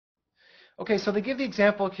Okay, so they give the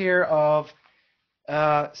example here of,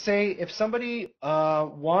 say, if somebody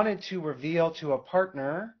wanted to reveal to a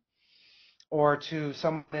partner or to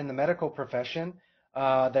someone in the medical profession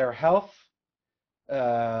their health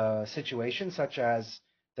situation, such as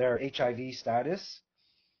their HIV status,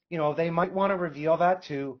 they might want to reveal that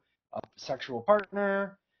to a sexual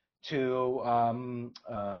partner, to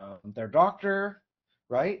their doctor,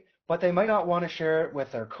 right? But they might not want to share it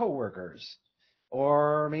with their coworkers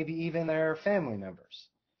or maybe even their family members.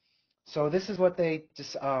 So this is what they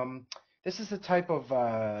just this is the type of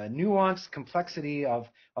nuanced complexity of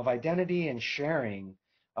identity and sharing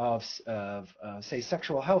of say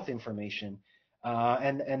sexual health information,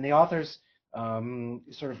 and the authors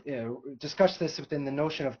sort of discuss this within the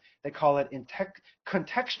notion of, they call it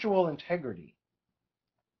contextual integrity.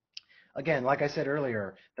 Again, like I said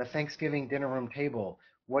earlier, the Thanksgiving dinner room table.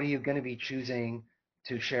 What are you going to be choosing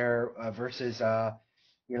to share versus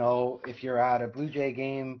if you're at a Blue Jay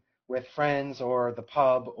game with friends or the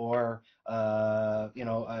pub or a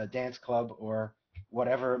dance club or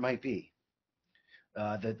whatever it might be.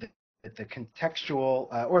 The contextual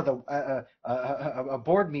or a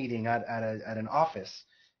board meeting at an office,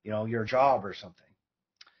 your job or something.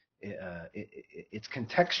 It's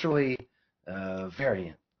contextually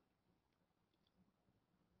variant.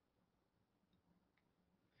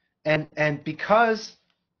 And because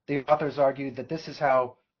the authors argued that this is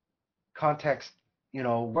how context,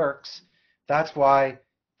 works, that's why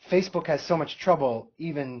Facebook has so much trouble.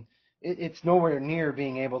 Even it's nowhere near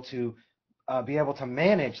being able to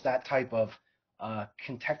manage that type of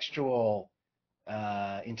contextual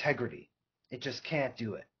integrity. It just can't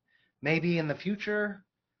do it. Maybe in the future,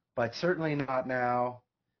 but certainly not now.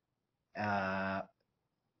 Uh,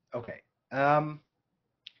 okay.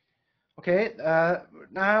 Okay,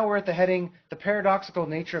 now we're at the heading, the paradoxical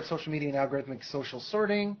nature of social media and algorithmic social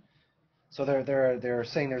sorting. So they're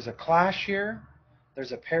saying there's a clash here.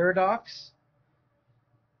 There's a paradox.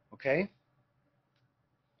 Okay.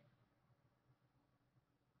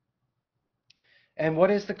 And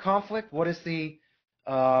what is the conflict? What is the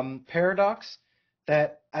paradox?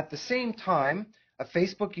 That at the same time, a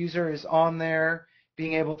Facebook user is on there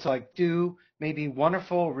being able to do maybe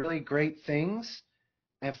wonderful, really great things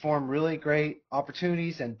and form really great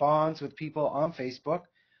opportunities and bonds with people on Facebook.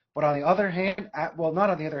 But on the other hand, not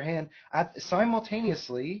on the other hand,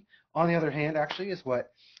 simultaneously, on the other hand, actually is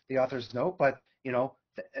what the authors note, but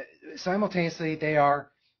simultaneously they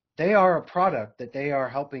are a product that they are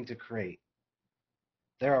helping to create.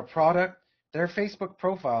 They're a product. Their Facebook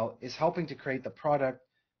profile is helping to create the product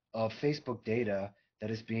of Facebook data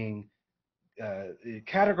that is being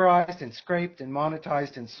categorized and scraped and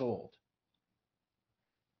monetized and sold.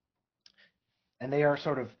 And they are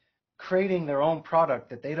sort of creating their own product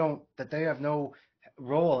that they have no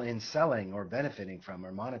role in selling or benefiting from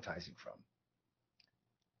or monetizing from.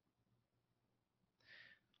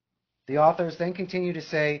 The authors then continue to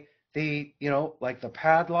say like the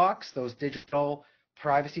padlocks, those digital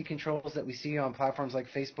privacy controls that we see on platforms like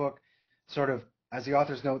Facebook, sort of, as the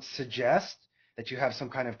authors note, suggest that you have some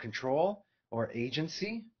kind of control or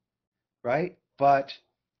agency, right? But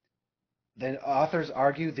the authors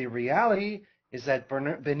argue the reality is that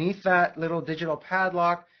beneath that little digital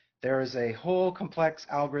padlock, there is a whole complex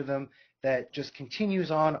algorithm that just continues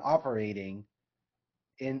on operating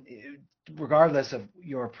in regardless of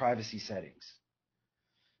your privacy settings,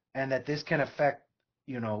 and that this can affect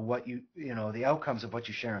the outcomes of what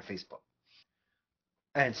you share on Facebook.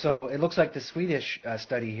 And so it looks like the Swedish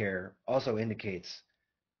study here also indicates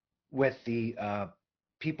with the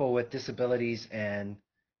people with disabilities and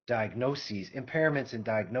diagnoses, impairments and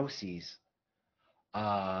diagnoses,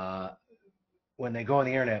 uh, when they go on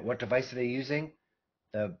the internet, what device are they using?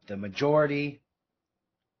 The majority,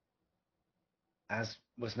 as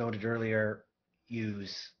was noted earlier,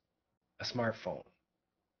 use a smartphone.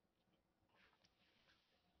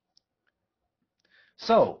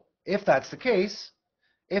 So if that's the case,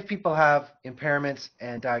 if people have impairments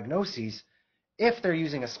and diagnoses, if they're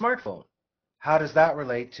using a smartphone, how does that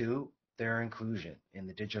relate to their inclusion in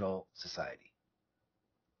the digital society?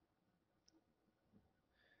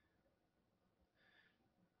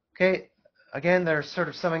 Okay, again, they're sort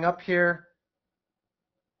of summing up here.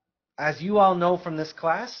 As you all know from this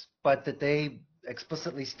class, but that they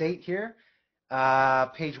explicitly state here,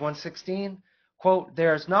 page 116, quote,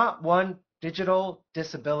 "There's not one digital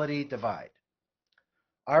disability divide.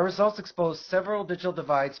 Our results expose several digital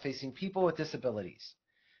divides facing people with disabilities.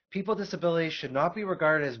 People with disabilities should not be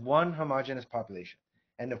regarded as one homogeneous population."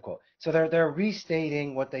 End of quote. So they're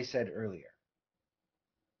restating what they said earlier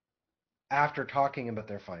after talking about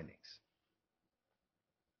their findings.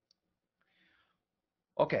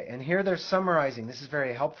 Okay, and here they're summarizing. This is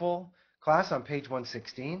very helpful, class, on page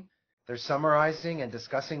 116. They're summarizing and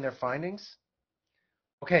discussing their findings.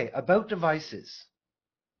 Okay, about devices.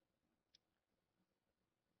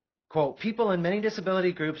 Quote, people in many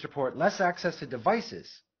disability groups report less access to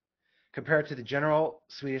devices compared to the general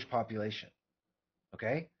Swedish population.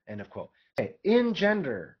 Okay, end of quote. Okay, in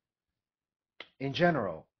general,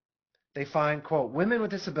 they find, quote, women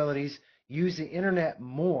with disabilities use the internet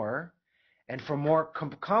more and for more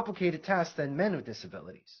complicated tasks than men with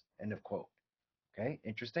disabilities, end of quote. Okay,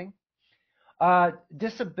 interesting.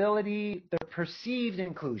 Disability, their perceived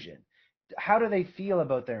inclusion. How do they feel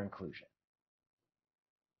about their inclusion?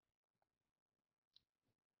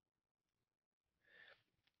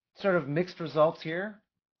 Sort of mixed results here.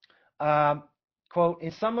 Quote,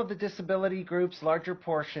 in some of the disability groups, larger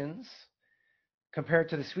portions compared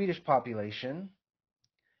to the Swedish population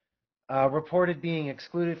reported being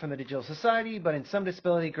excluded from the digital society, but in some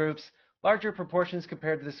disability groups, larger proportions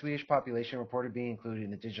compared to the Swedish population reported being included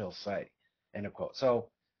in the digital society, end of quote. So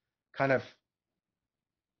kind of,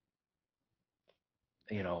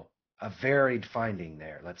 you know, a varied finding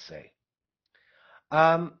there, let's say.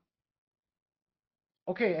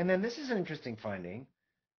 Okay, and then this is an interesting finding.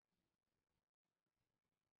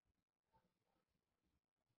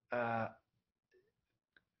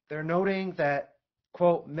 They're noting that,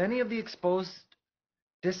 quote, many of the exposed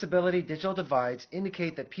disability digital divides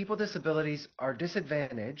indicate that people with disabilities are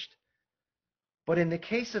disadvantaged, but in the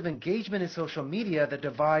case of engagement in social media, the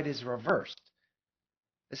divide is reversed.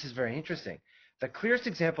 This is very interesting. The clearest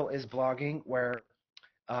example is blogging, where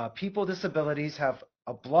people with disabilities have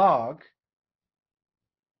a blog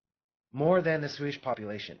more than the Swedish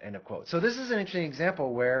population, end of quote. So this is an interesting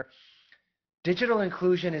example where digital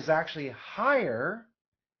inclusion is actually higher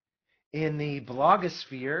in the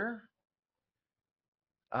blogosphere.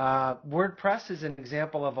 WordPress is an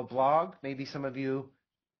example of a blog. Maybe some of you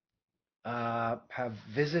have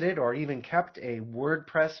visited or even kept a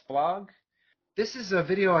WordPress blog. This is a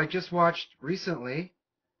video I just watched recently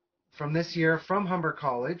from this year from Humber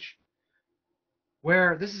College,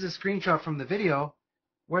 where this is a screenshot from the video,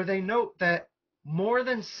 where they note that more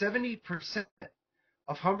than 70%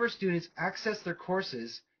 of Humber students access their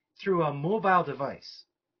courses through a mobile device.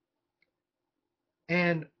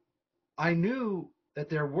 And I knew that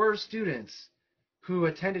there were students who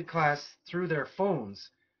attended class through their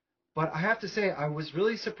phones, but I have to say I was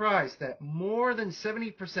really surprised that more than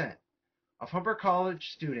 70% of Humber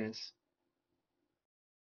College students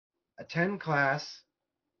attend class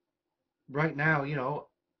right now. You know,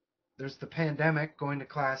 there's the pandemic, going to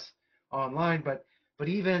class online, but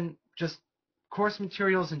even just course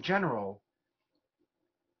materials in general,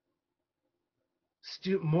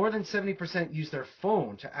 more than 70% use their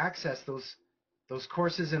phone to access those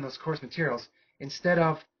courses and those course materials instead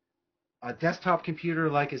of a desktop computer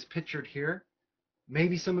like is pictured here.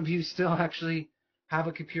 Maybe some of you still actually have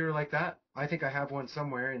a computer like that. I think I have one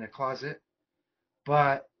somewhere in a closet.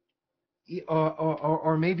 But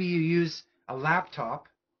or maybe you use a laptop,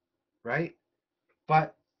 right?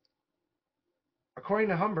 But according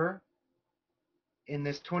to Humber, in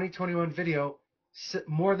this 2021 video,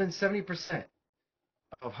 more than 70%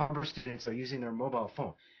 of Humber students are using their mobile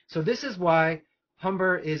phone. So this is why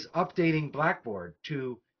Humber is updating Blackboard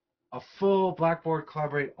to a full Blackboard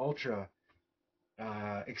Collaborate Ultra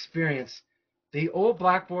experience. The old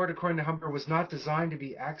Blackboard, according to Humber, was not designed to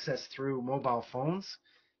be accessed through mobile phones.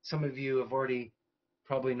 Some of you have already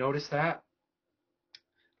probably noticed that.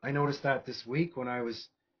 I noticed that this week when I was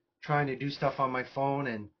trying to do stuff on my phone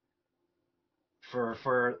and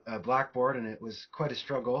for a Blackboard, and it was quite a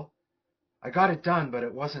struggle. I got it done, but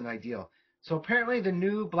it wasn't ideal. So apparently the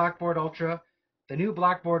new Blackboard Ultra, the new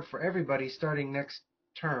Blackboard for everybody starting next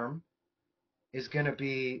term, is going to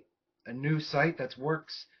be a new site that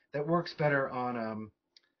works better on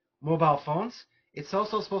mobile phones. It's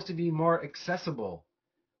also supposed to be more accessible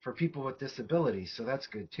for people with disabilities, so that's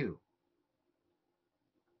good too.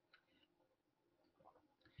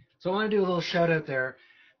 So I want to do a little shout out there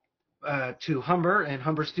to Humber and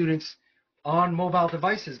Humber students on mobile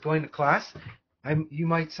devices going to class.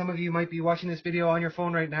 Some of you might be watching this video on your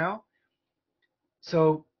phone right now.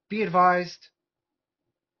 So be advised,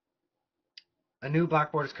 a new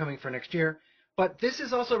Blackboard is coming for next year. But this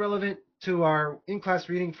is also relevant to our in-class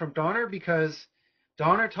reading from Donner, because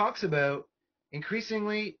Donner talks about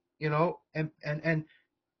increasingly, and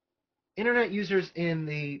internet users in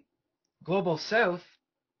the global south,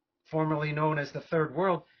 formerly known as the third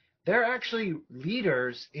world, they're actually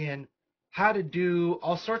leaders in how to do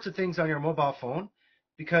all sorts of things on your mobile phone,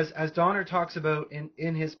 because as Donner talks about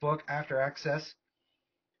in his book After Access,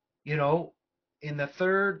 in the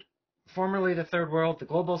formerly the third world, the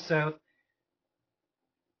global south,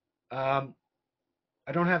 I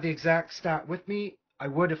don't have the exact stat with me. I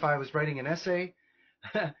would if I was writing an essay.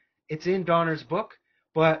 It's in Donner's book,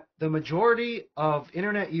 but the majority of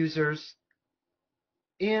internet users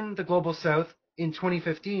in the global south in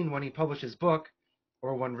 2015, when he published his book,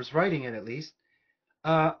 or when was writing it at least,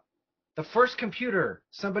 the first computer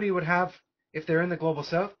somebody would have if they're in the global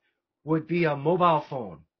south would be a mobile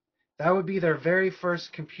phone. That would be their very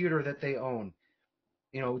first computer that they own,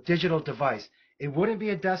 digital device. It wouldn't be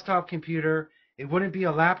a desktop computer. It wouldn't be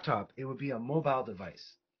a laptop. It would be a mobile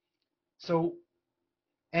device. So,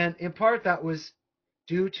 and in part that was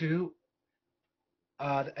due to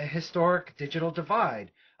a historic digital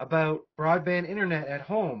divide about broadband internet at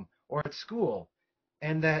home or at school.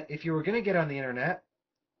 And that if you were going to get on the internet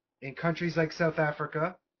in countries like South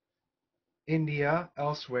Africa, India,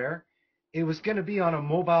 elsewhere, it was going to be on a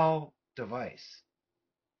mobile device.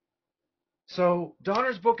 So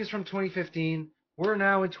Donner's book is from 2015. We're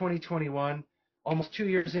now in 2021, almost 2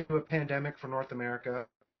 years into a pandemic for North America.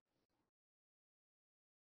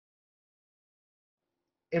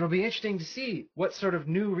 It'll be interesting to see what sort of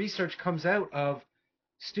new research comes out of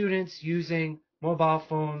students using mobile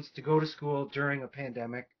phones to go to school during a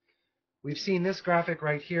pandemic. We've seen this graphic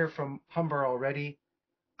right here from Humber already.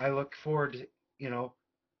 I look forward to,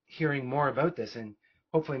 hearing more about this and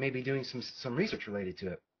hopefully maybe doing some research related to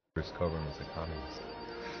it. Bruce Coburn was a communist.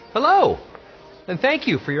 Hello, and thank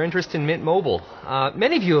you for your interest in Mint Mobile.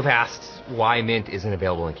 Many of you have asked why Mint isn't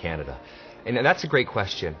available in Canada, and that's a great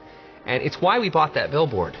question. And it's why we bought that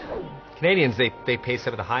billboard. Canadians, they pay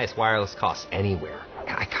some of the highest wireless costs anywhere.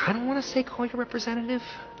 I kind of want to say call your representative.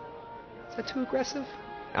 Is that too aggressive?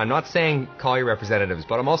 I'm not saying call your representatives,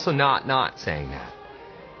 but I'm also not saying that.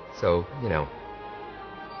 So,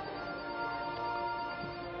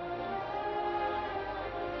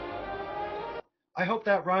 I hope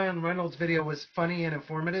that Ryan Reynolds video was funny and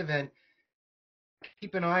informative, and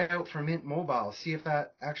keep an eye out for Mint Mobile. See if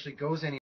that actually goes anywhere.